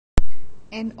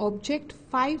an object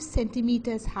 5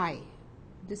 centimeters high.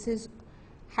 This is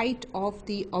height of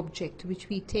the object, which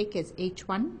we take as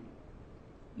h1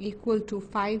 equal to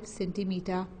 5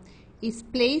 centimeter, is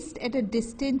placed at a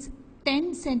distance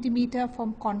 10 centimeter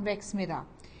from convex mirror.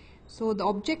 So the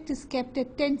object is kept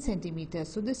at 10 centimeters.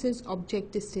 So this is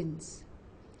object distance.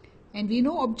 And we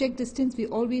know object distance, we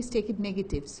always take it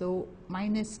negative. So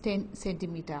minus 10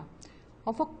 centimeter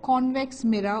of a convex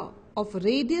mirror of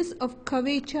radius of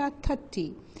curvature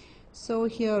 30. So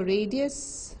here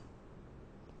radius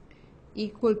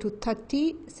equal to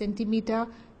 30 centimeter,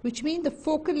 which means the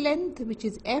focal length, which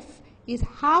is f, is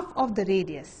half of the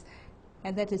radius,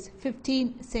 and that is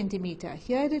 15 centimeter.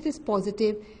 Here it is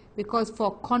positive because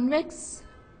for convex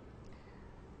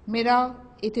mirror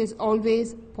it is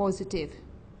always positive.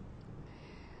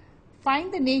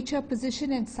 Find the nature,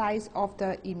 position and size of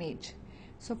the image.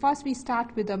 So first we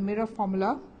start with the mirror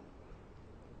formula.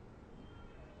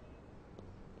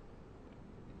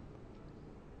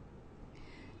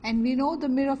 And we know the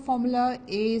mirror formula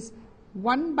is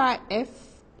 1 by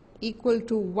f equal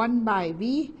to 1 by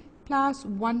v plus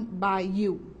 1 by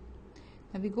u.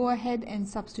 Now we go ahead and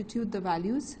substitute the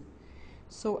values.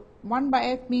 So 1 by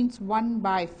f means 1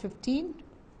 by 15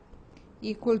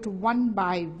 equal to 1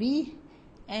 by v,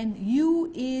 and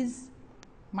u is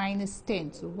minus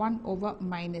 10. So 1 over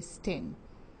minus 10.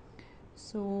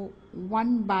 So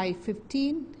 1 by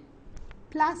 15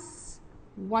 plus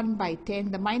 1 by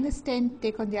 10. The minus 10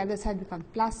 take on the other side become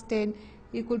plus 10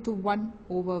 equal to 1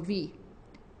 over v.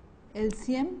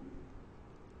 LCM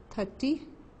 30.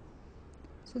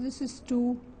 So this is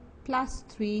 2 plus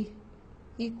 3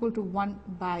 equal to 1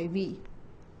 by v.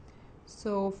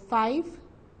 So 5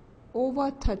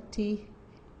 over 30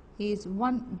 is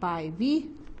 1 by v,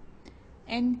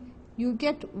 and you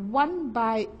get 1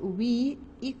 by v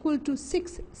equal to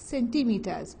 6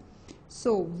 centimeters.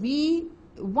 So v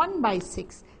 1 by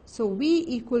 6. So v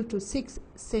equal to 6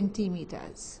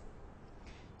 centimeters.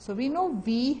 So we know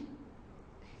v,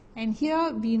 and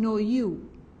here we know u.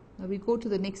 Now we go to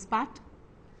the next part.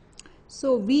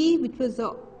 So v, which was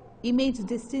the image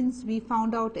distance, we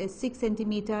found out as 6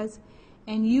 centimeters,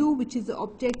 and u, which is the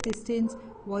object distance,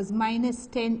 was minus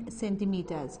 10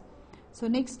 centimeters. So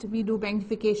next we do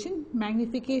magnification.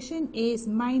 Magnification is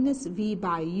minus v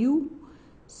by u.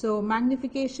 So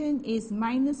magnification is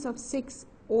minus of 6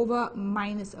 over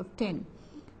minus of 10.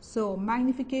 So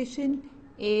magnification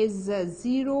is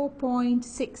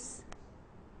 0.6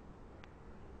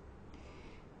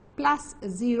 plus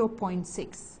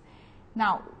 0.6.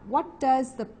 Now what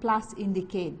does the plus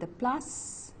indicate? The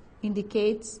plus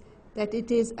indicates that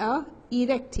it is a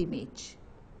erect image.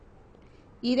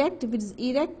 Erect, if it is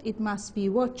erect, it must be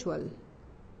virtual.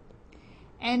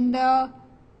 And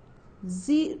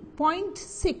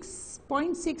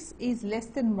 0.6 is less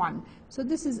than 1. So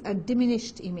this is a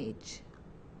diminished image.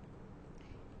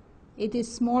 It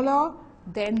is smaller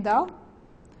than the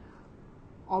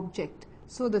object.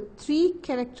 So the three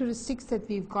characteristics that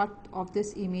we've got of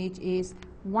this image is: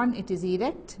 1, it is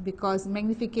erect because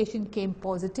magnification came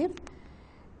positive.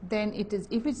 Then it is,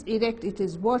 if it's erect, it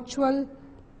is virtual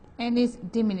and is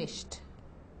diminished.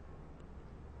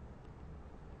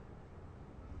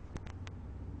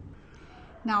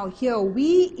 Now here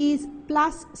v is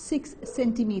plus 6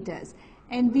 centimeters,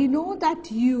 and we know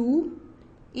that u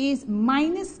is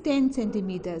minus 10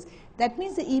 centimeters. That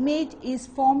means the image is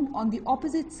formed on the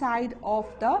opposite side of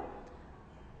the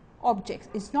object.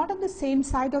 It's not on the same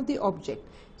side of the object.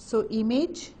 So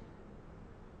image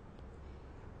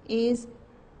is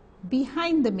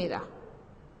behind the mirror.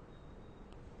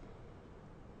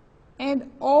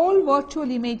 And all virtual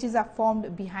images are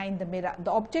formed behind the mirror. The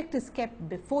object is kept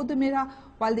before the mirror,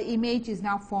 while the image is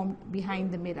now formed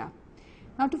behind the mirror.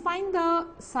 Now to find the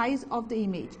size of the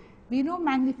image, we know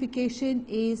magnification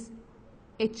is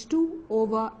h2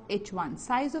 over h1,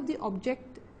 size of the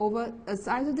object over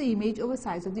size of the image over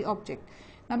size of the object.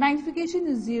 Now magnification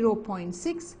is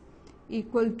 0.6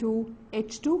 equal to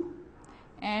h2,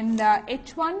 and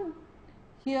h1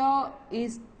 here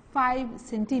is 5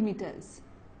 centimeters.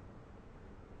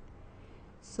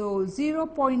 So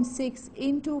 0.6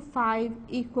 into 5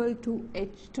 equal to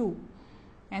h2,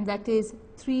 and that is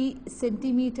 3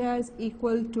 centimeters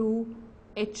equal to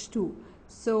h2.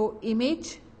 So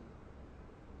image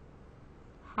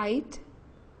height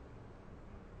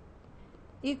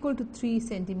equal to 3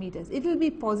 centimeters. It will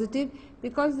be positive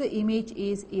because the image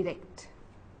is erect.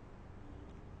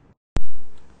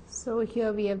 So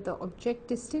here we have the object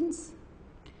distance.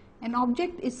 An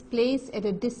object is placed at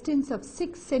a distance of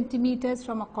 6 centimeters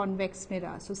from a convex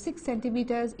mirror. So 6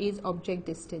 centimeters is object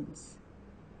distance.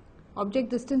 Object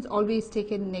distance always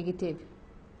taken negative.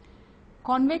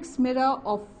 convex mirror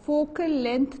of focal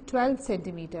length 12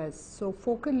 centimeters. So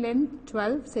focal length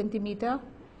 12 centimeter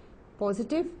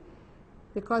positive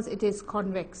because it is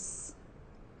convex.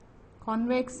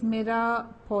 Convex mirror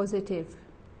positive.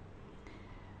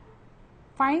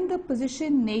 Find the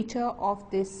position nature of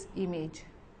this image.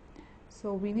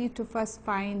 So we need to first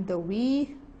find the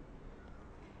V.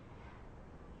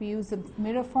 We use the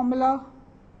mirror formula.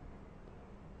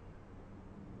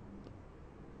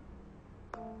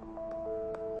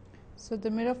 So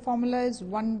the mirror formula is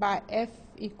 1 by F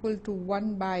equal to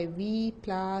 1 by V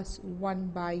plus 1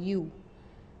 by U.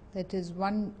 That is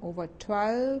 1 over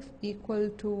 12 equal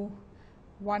to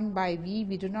 1 by V.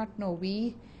 We do not know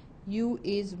V. U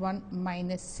is 1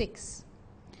 minus 6.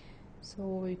 So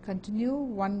we continue.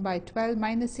 1 by 12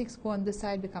 minus 6 go on this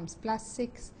side, becomes plus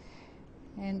 6,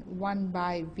 and 1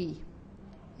 by V.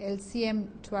 LCM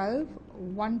 12,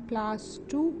 1 plus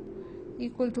 2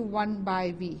 equal to 1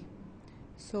 by V.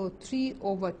 So 3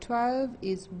 over 12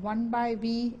 is 1 by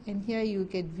V, and here you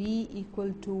get V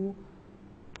equal to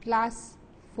plus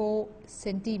 4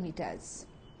 centimeters.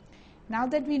 Now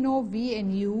that we know V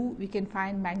and U, we can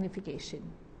find magnification.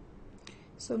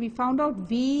 So we found out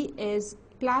V is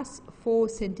plus 4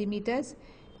 centimeters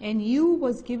and U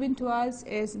was given to us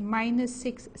as minus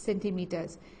 6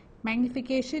 centimeters.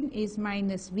 Magnification is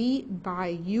minus V by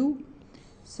U.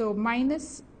 So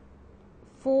minus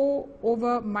 4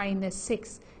 over minus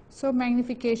 6. So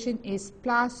magnification is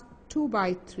plus 2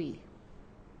 by 3.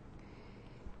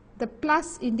 The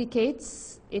plus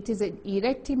indicates it is an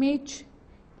erect image,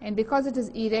 and because it is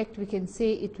erect we can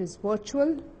say it was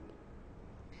virtual.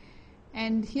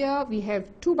 And here we have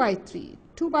 2 by 3.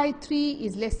 2 by 3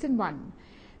 is less than 1.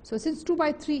 So since 2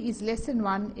 by 3 is less than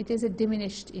 1, it is a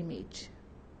diminished image.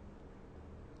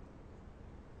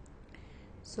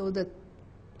 So the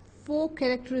 4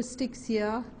 characteristics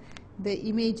here: the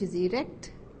image is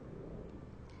erect,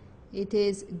 it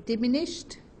is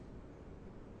diminished,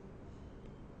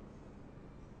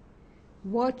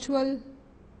 virtual,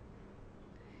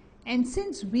 and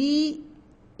since V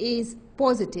is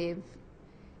positive,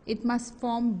 it must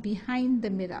form behind the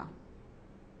mirror,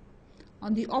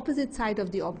 on the opposite side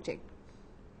of the object.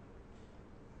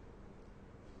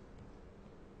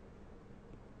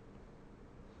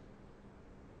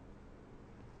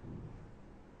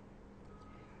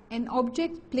 An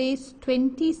object placed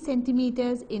 20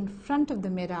 centimeters in front of the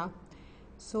mirror.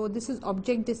 So this is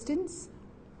object distance,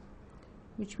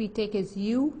 which we take as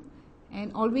U,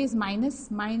 and always minus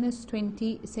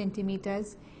 20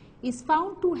 centimeters, is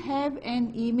found to have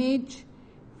an image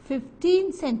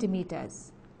 15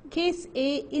 centimeters. Case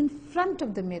A, in front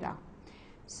of the mirror.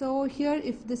 So here,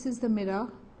 if this is the mirror,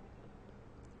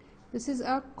 this is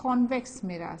a convex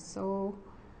mirror. So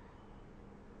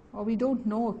or we don't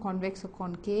know a convex or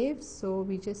concave, so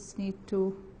we just need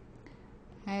to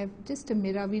have just a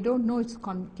mirror. We don't know it's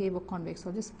concave or convex, so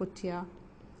I'll just put here.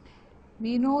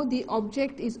 We know the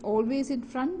object is always in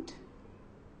front.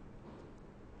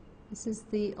 This is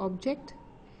the object,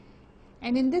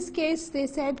 and in this case they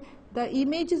said the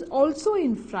image is also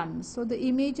in front, so the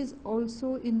image is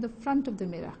also in the front of the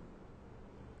mirror.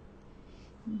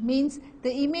 Means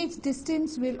the image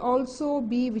distance will also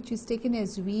be, which is taken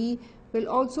as V, will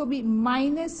also be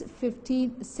minus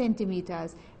 15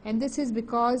 centimeters, and this is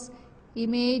because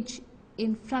image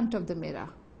in front of the mirror,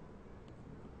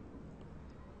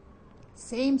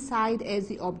 same side as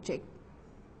the object.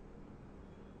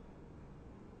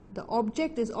 The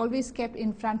object is always kept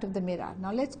in front of the mirror.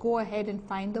 Now let's go ahead and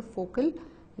find the focal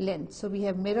length. So we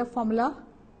have mirror formula.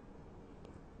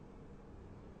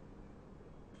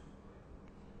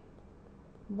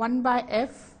 One by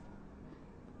F,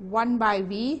 1 by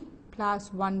V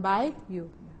plus 1 by U.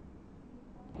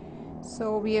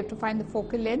 So we have to find the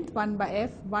focal length. 1 by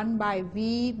F, 1 by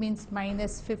V means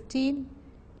minus 15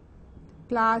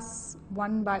 plus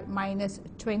 1 by minus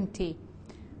 20.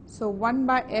 So 1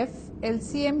 by F,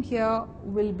 LCM here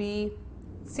will be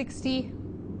 60.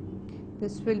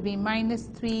 This will be minus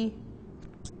 3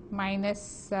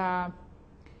 minus, you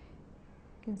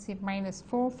can see minus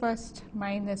 4 first,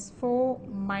 minus 4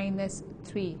 minus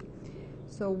 3.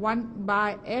 So 1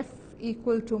 by F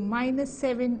equal to minus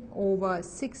 7 over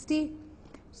 60.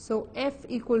 So F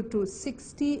equal to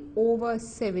 60 over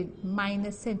 7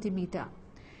 minus centimeter.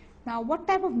 Now what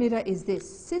type of mirror is this?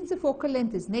 Since the focal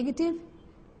length is negative,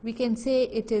 we can say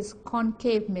it is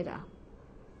concave mirror,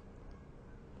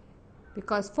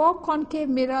 because for concave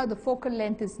mirror the focal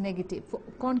length is negative.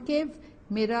 Concave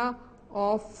mirror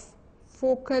of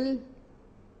focal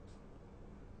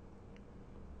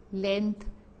length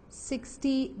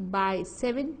 60 by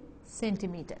 7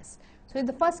 centimeters. So in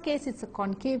the first case it's a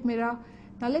concave mirror.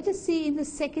 Now let us see in the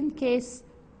second case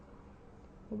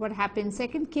what happened.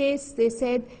 Second case, they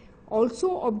said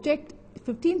also object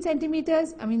 15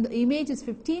 centimeters, I mean the image is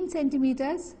 15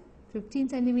 centimeters,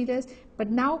 but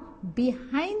now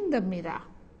behind the mirror.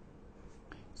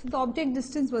 So the object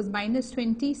distance was minus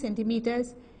 20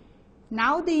 centimeters.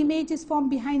 Now the image is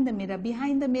formed behind the mirror.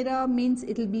 Behind the mirror means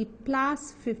it will be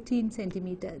plus 15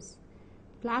 centimeters.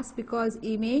 Plus because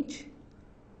image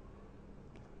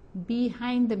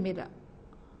behind the mirror.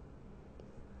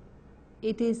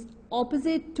 It is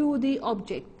opposite to the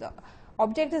object. The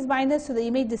object is minus, so the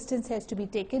image distance has to be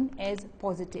taken as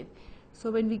positive. So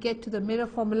when we get to the mirror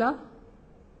formula,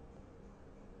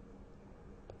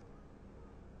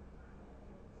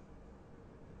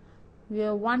 we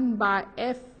have 1 by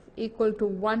f equal to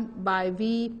 1 by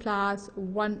v plus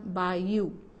 1 by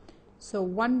u. So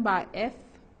 1 by f,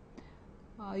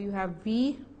 you have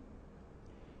v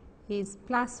is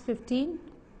plus 15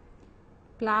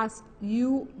 plus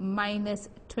u minus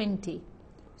 20.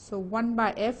 So 1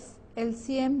 by f,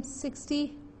 LCM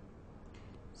 60.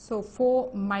 So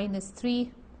 4 minus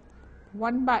 3.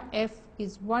 1 by f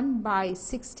is 1 by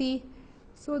 60.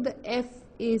 So the f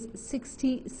is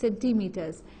 60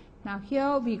 centimeters. Now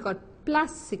here we got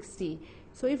plus 60.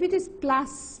 So if it is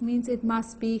plus, means it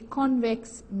must be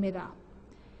convex mirror.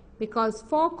 Because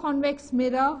for convex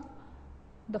mirror,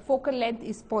 the focal length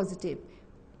is positive,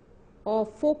 or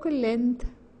focal length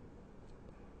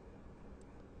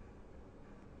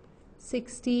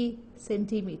 60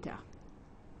 centimeter.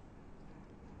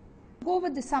 Go over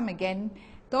the sum again.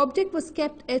 The object was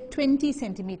kept at 20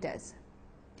 centimeters.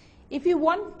 If you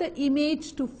want the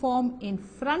image to form in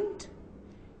front,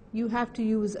 you have to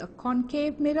use a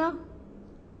concave mirror.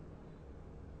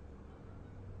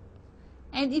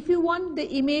 And if you want the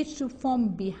image to form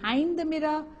behind the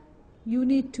mirror, you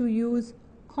need to use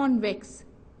convex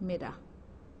mirror.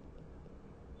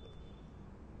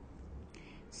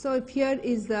 So if here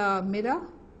is the mirror,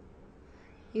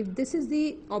 if this is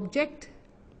the object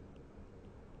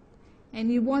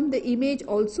and you want the image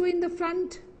also in the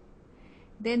front,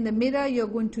 then the mirror you're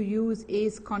going to use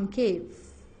is concave.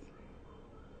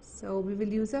 So we will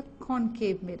use a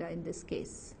concave mirror in this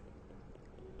case.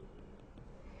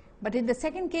 But in the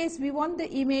second case, we want the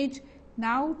image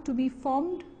now to be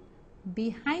formed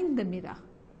behind the mirror.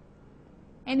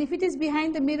 And if it is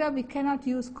behind the mirror, we cannot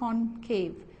use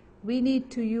concave. We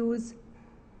need to use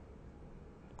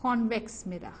convex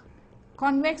mirror.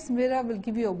 Convex mirror will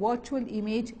give you a virtual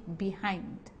image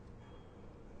behind.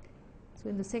 So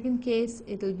in the second case,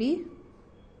 it will be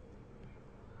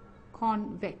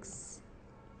convex.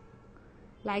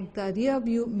 Like the rear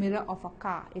view mirror of a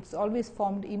car, it's always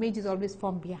formed, image is always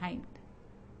formed behind.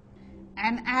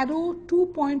 An arrow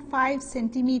 2.5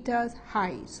 centimeters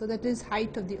high, so that is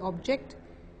height of the object,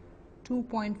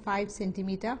 2.5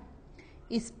 centimeter,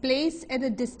 is placed at a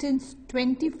distance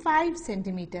 25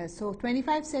 centimeters. So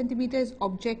 25 centimeters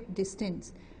object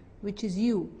distance, which is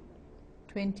u,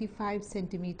 25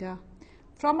 centimeter,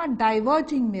 from a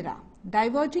diverging mirror.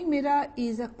 Diverging mirror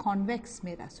is a convex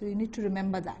mirror, so you need to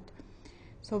remember that.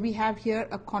 So we have here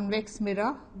a convex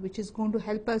mirror which is going to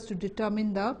help us to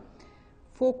determine the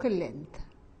focal length.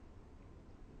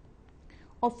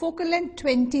 Of focal length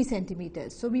 20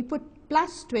 centimeters. So we put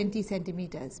plus 20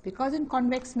 centimeters because in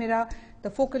convex mirror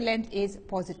the focal length is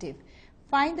positive.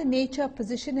 Find the nature,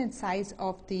 position and size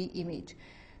of the image.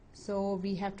 So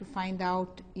we have to find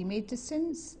out image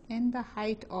distance and the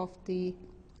height of the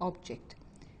object.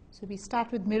 So we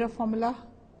start with mirror formula.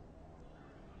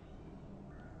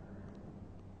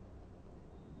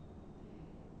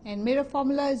 And mirror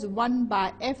formula is 1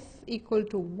 by f equal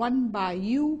to 1 by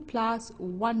u plus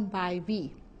 1 by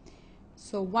v.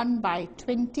 So 1 by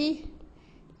 20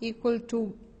 equal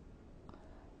to,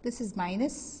 this is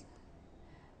minus,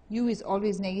 u is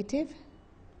always negative,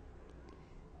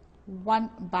 1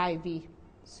 by v.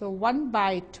 So 1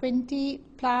 by 20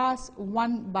 plus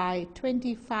 1 by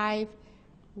 25,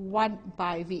 1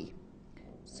 by v.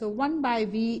 So 1 by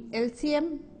v,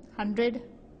 LCM 100.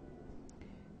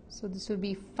 So this will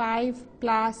be 5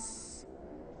 plus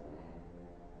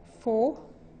 4.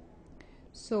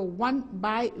 So 1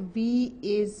 by v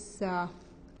is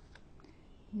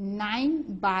 9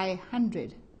 by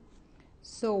 100.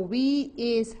 So v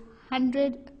is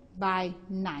 100 by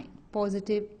 9,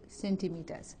 positive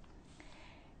centimeters.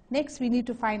 Next we need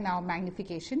to find our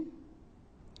magnification.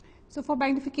 So for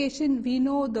magnification, we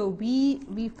know the v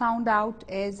we found out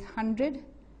as 100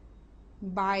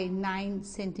 by 9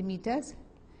 centimeters.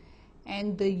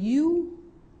 And the u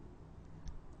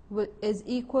is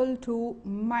equal to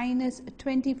minus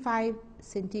 25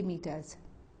 centimeters.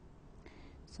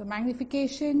 So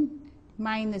magnification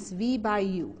minus V by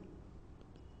U,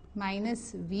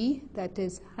 minus V, that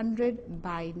is 100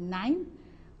 by 9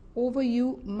 over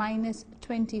U minus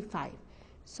 25.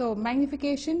 So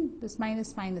magnification, this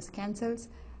minus minus cancels,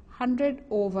 100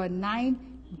 over 9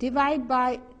 divide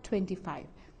by 25.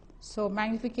 So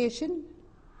magnification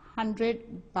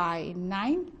 100 by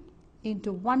 9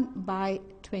 into 1 by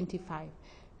 25.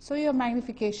 So your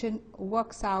magnification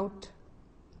works out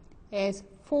as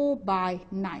 4 by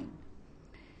 9.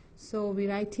 So we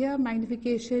write here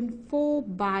magnification 4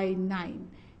 by 9.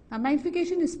 Now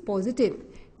magnification is positive.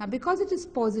 Now because it is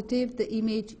positive, the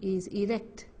image is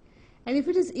erect. And if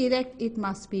it is erect, it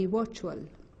must be virtual.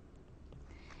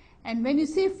 And when you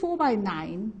say 4 by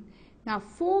 9, now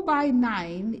 4 by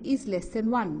 9 is less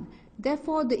than 1.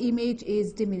 Therefore, the image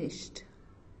is diminished.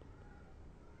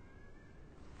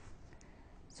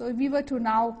 So if we were to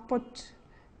now put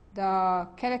the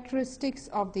characteristics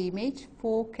of the image,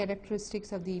 4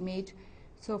 characteristics of the image.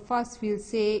 So first we'll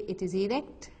say it is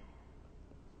erect,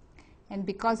 and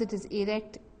because it is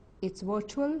erect, it's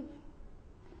virtual.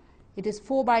 It is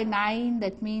 4 by 9,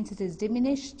 that means it is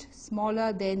diminished,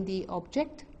 smaller than the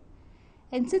object.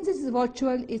 And since it is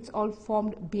virtual, it's all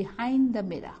formed behind the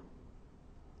mirror,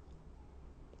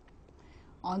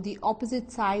 on the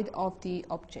opposite side of the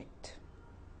object.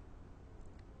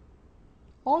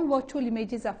 All virtual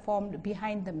images are formed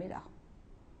behind the mirror.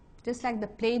 Just like the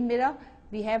plane mirror,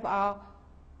 we have our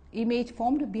image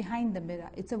formed behind the mirror.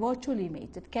 It's a virtual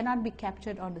image that cannot be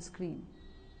captured on the screen.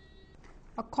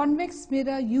 A convex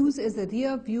mirror used as a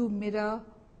rear view mirror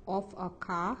of a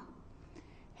car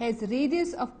has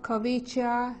radius of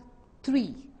curvature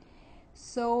 3.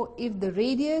 So if the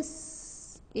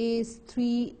radius is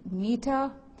 3 meter,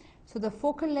 so the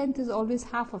focal length is always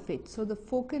half of it. So the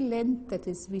focal length, that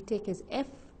is we take as f,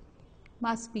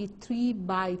 must be 3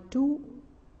 by 2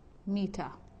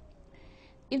 meter.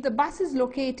 If the bus is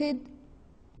located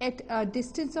at a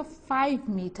distance of 5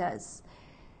 meters,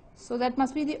 so that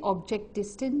must be the object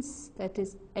distance, that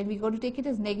is, and we're going to take it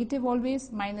as negative always,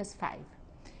 minus 5.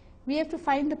 We have to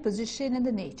find the position and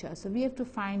the nature. So we have to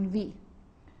find V.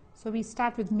 So we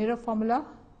start with mirror formula.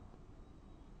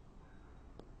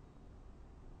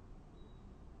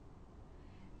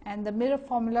 And the mirror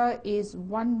formula is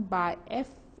 1 by F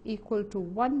equal to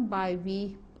 1 by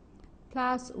V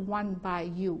plus 1 by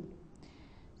U.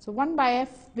 So 1 by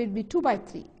F will be 2 by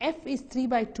 3. F is 3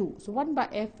 by 2. So 1 by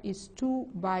F is 2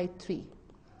 by 3.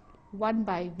 1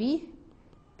 by V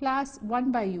plus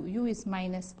 1 by U. U is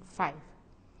minus 5.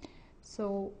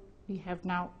 So we have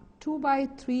now 2 by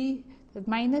 3. The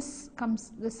minus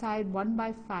comes this side, 1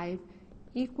 by 5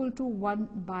 equal to 1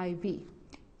 by V.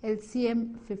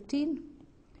 LCM 15.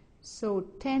 So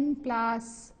 10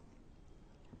 plus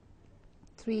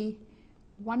 3,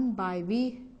 1 by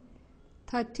V,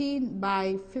 13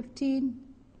 by 15,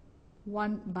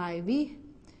 1 by V.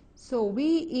 So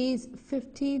V is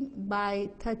 15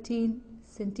 by 13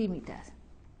 centimeters.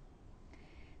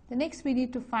 The next we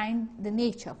need to find the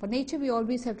nature. For nature we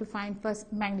always have to find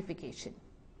first magnification.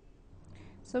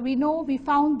 So we know we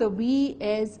found the V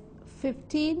as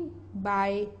 15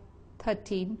 by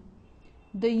 13.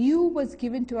 The U was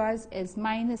given to us as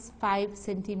minus 5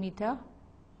 centimeter.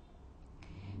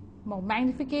 More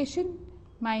magnification,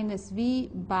 minus V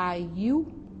by U.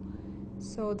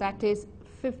 So that is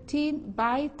 15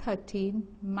 by 13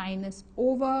 minus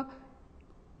over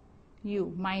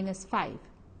U, minus 5.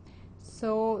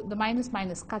 So the minus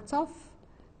minus cuts off.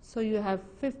 So you have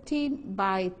 15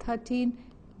 by 13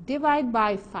 divide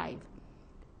by 5.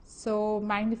 So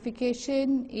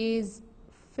magnification is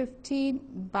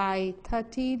 15 by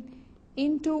 13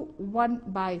 into 1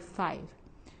 by 5.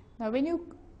 Now when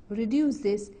you reduce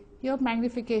this, your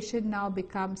magnification now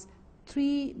becomes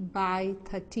 3 by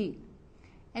 13,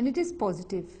 and it is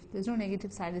positive. There's no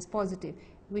negative side, it's positive,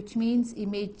 which means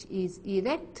image is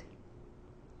erect,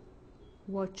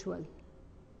 virtual.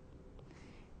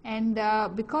 And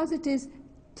because it is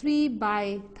 3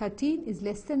 by 13 is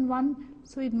less than 1,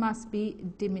 so it must be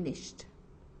diminished.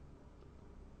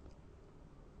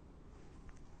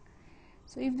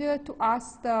 So if we were to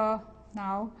ask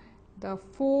now the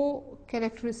 4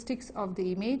 characteristics of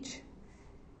the image,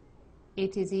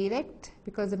 it is erect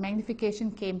because the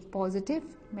magnification came positive,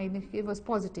 it was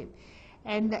positive,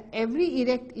 and every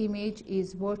erect image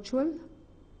is virtual,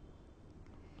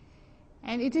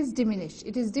 and it is diminished.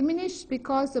 It is diminished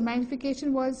because the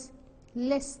magnification was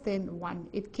less than 1.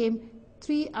 It came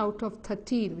 3 out of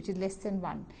 13, which is less than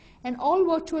 1, and all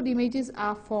virtual images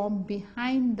are formed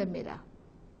behind the mirror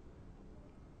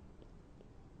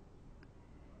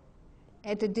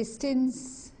at a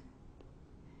distance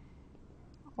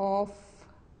of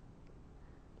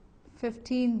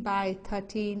 15 by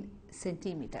 13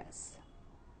 centimeters.